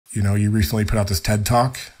You know, you recently put out this TED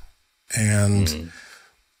Talk, and,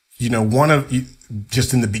 you know,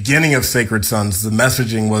 just in the beginning of Sacred Sons, the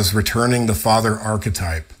messaging was returning the father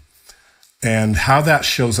archetype. And how that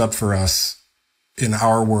shows up for us in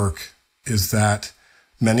our work is that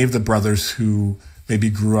many of the brothers who maybe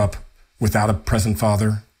grew up without a present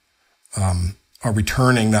father are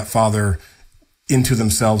returning that father into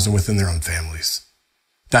themselves and within their own families.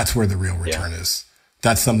 That's where the real return is.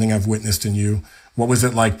 That's something I've witnessed in you. What was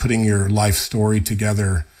it like putting your life story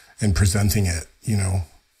together and presenting it, you know,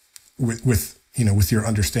 with your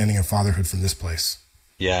understanding of fatherhood from this place?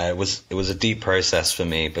 Yeah, it was a deep process for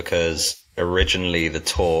me, because originally the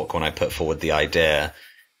talk, when I put forward the idea,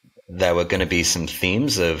 there were going to be some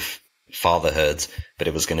themes of fatherhood, but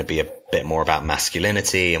it was going to be a bit more about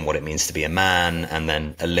masculinity and what it means to be a man, and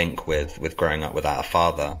then a link with growing up without a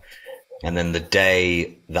father. And then the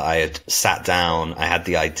day that I had sat down, I had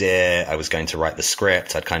the idea, I was going to write the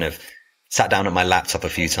script. I'd kind of sat down at my laptop a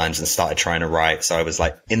few times and started trying to write. So I was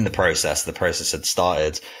like in the process had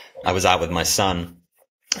started. I was out with my son,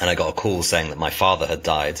 and I got a call saying that my father had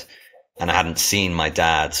died, and I hadn't seen my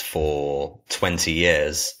dad for 20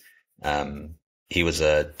 years. He was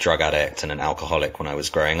a drug addict and an alcoholic when I was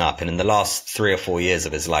growing up. And in the last 3 or 4 years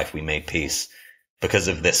of his life, we made peace. Because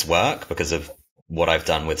of this work, because of what I've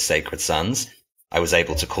done with Sacred Sons, I was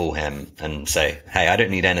able to call him and say, hey, I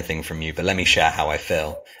don't need anything from you, but let me share how I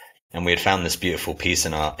feel. And we had found this beautiful peace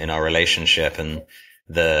in our relationship. And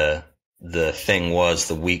the thing was,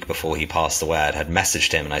 the week before he passed away, I had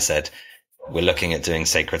messaged him and I said, we're looking at doing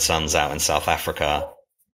Sacred Sons out in South Africa.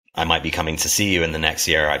 I might be coming to see you in the next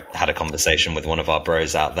year. I had a conversation with one of our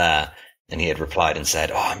bros out there, and he had replied and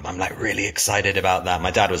said, oh, I'm like really excited about that.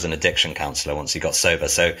 My dad was an addiction counselor once he got sober.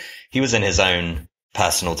 So he was in his own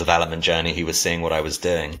personal development journey. He was seeing what I was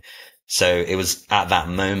doing. So it was at that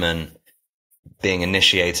moment, being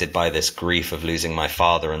initiated by this grief of losing my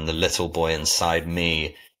father and the little boy inside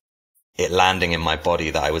me, it landing in my body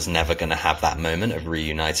that I was never going to have that moment of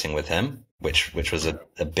reuniting with him, which was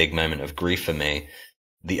a big moment of grief for me.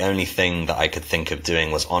 The only thing that I could think of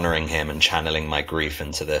doing was honoring him and channeling my grief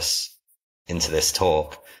into this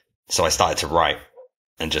talk. So I started to write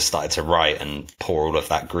and pour all of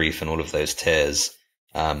that grief and all of those tears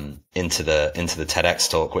into the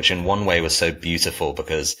TEDx talk, which in one way was so beautiful,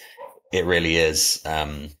 because it really is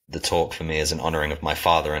the talk for me is an honoring of my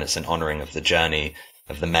father, and it's an honoring of the journey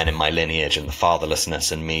of the men in my lineage and the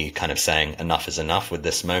fatherlessness, and me kind of saying enough is enough with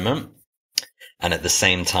this moment. And at the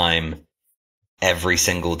same time, every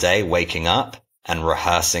single day waking up and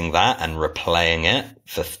rehearsing that and replaying it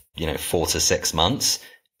for 4 to 6 months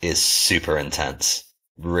is super intense.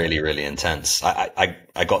 Really, really intense. I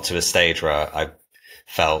got to a stage where I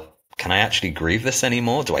felt, can I actually grieve this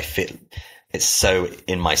anymore? Do I fit? It's so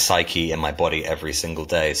in my psyche, in my body every single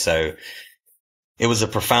day. So it was a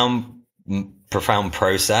profound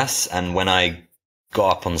process. And when I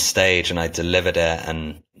got up on stage and I delivered it,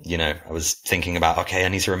 and, I was thinking about, okay, I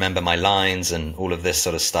need to remember my lines and all of this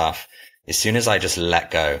sort of stuff. As soon as I just let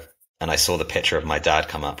go and I saw the picture of my dad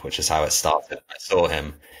come up, which is how it started, I saw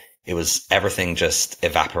him, everything just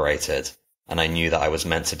evaporated. And I knew that I was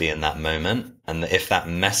meant to be in that moment. And if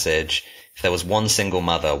there was one single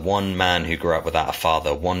mother, one man who grew up without a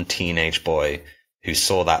father, one teenage boy who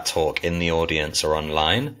saw that talk in the audience or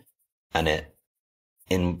online, and it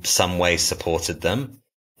in some way supported them,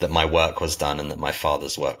 that my work was done and that my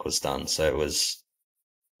father's work was done. So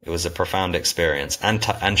it was a profound experience and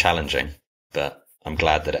challenging, but I'm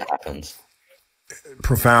glad that it happened.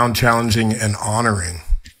 Profound, challenging, and honoring.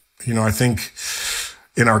 I think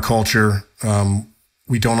in our culture,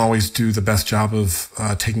 we don't always do the best job of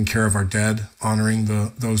taking care of our dead, honoring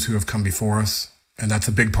those who have come before us. And that's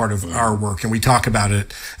a big part of our work. And we talk about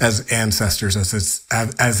it as ancestors,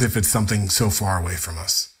 as if it's something so far away from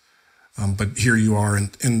us. But here you are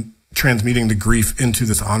in transmuting the grief into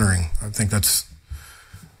this honoring. I think it's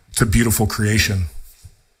a beautiful creation.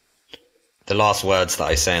 The last words that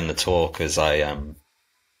I say in the talk is I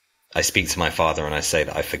speak to my father and I say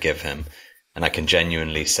that I forgive him. And I can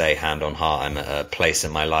genuinely say, hand on heart, I'm at a place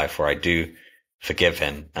in my life where I do forgive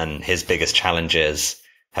him. And his biggest challenges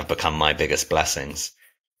have become my biggest blessings.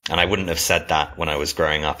 And I wouldn't have said that when I was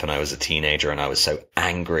growing up and I was a teenager and I was so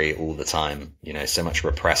angry all the time, so much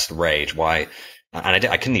repressed rage. Why? And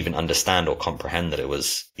I couldn't even understand or comprehend that it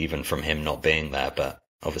was even from him not being there. But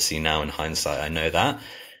obviously now in hindsight, I know that.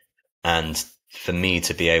 And for me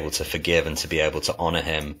to be able to forgive and to be able to honor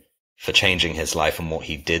him for changing his life and what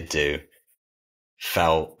he did do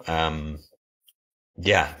felt, it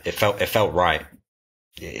felt right.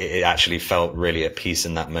 It actually felt really at peace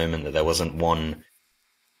in that moment, that there wasn't one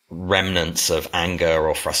remnants of anger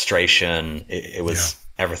or frustration. It was,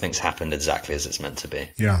 everything's happened exactly as it's meant to be.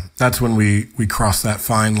 Yeah. That's when we cross that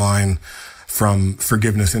fine line from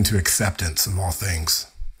forgiveness into acceptance of all things.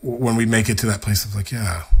 When we make it to that place of like,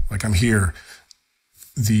 yeah, like I'm here,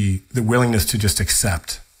 the willingness to just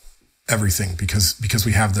accept everything because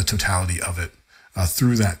we have the totality of it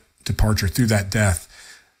through that departure, through that death.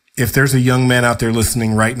 If there's a young man out there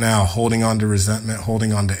listening right now, holding on to resentment,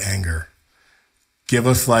 holding on to anger, give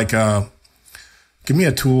me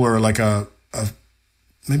a tool or like a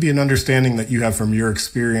maybe an understanding that you have from your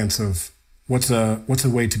experience of what's a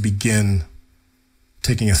way to begin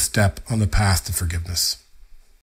taking a step on the path to forgiveness.